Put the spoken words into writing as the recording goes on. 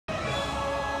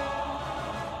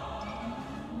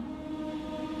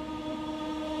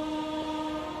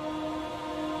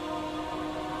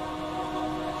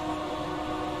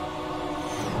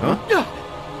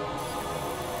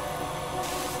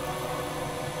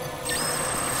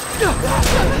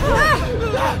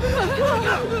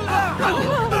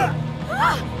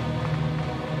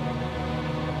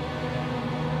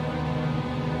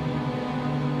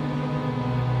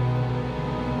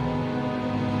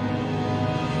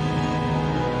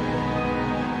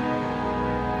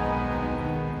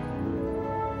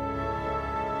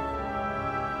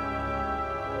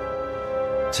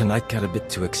Tonight got a bit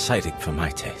too exciting for my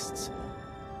tastes.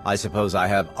 I suppose I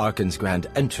have Arkan's grand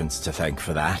entrance to thank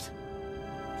for that.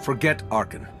 Forget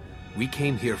Arkan. We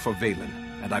came here for Vaylin,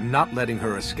 and I'm not letting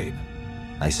her escape.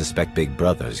 I suspect Big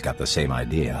Brother's got the same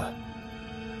idea.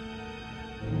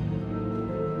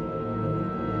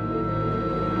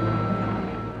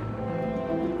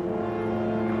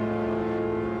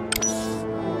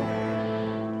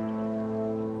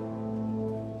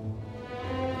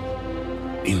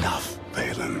 Enough,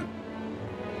 Vaylin.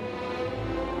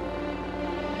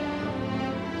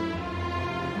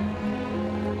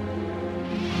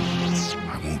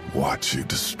 I won't watch you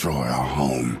destroy our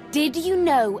home. Did you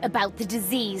know about the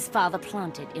disease Father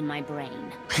planted in my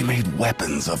brain? He made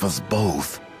weapons of us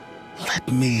both. Let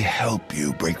me help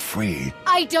you break free.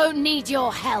 I don't need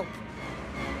your help.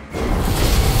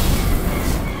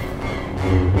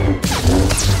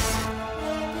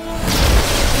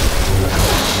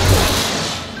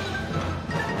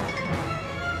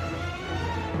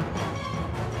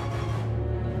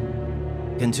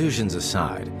 Contusions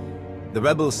aside, the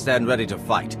rebels stand ready to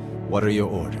fight. What are your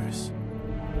orders?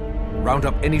 Round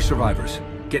up any survivors.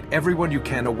 Get everyone you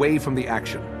can away from the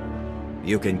action.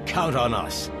 You can count on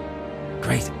us.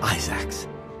 Great Isaacs.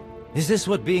 Is this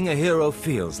what being a hero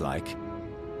feels like?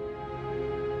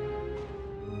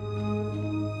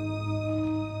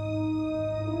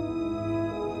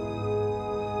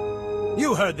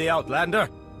 You heard the Outlander.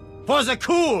 For the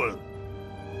cool!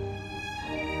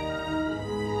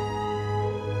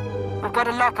 We've got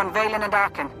a lock on Vaylin and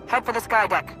Arkan. Head for the sky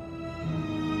deck.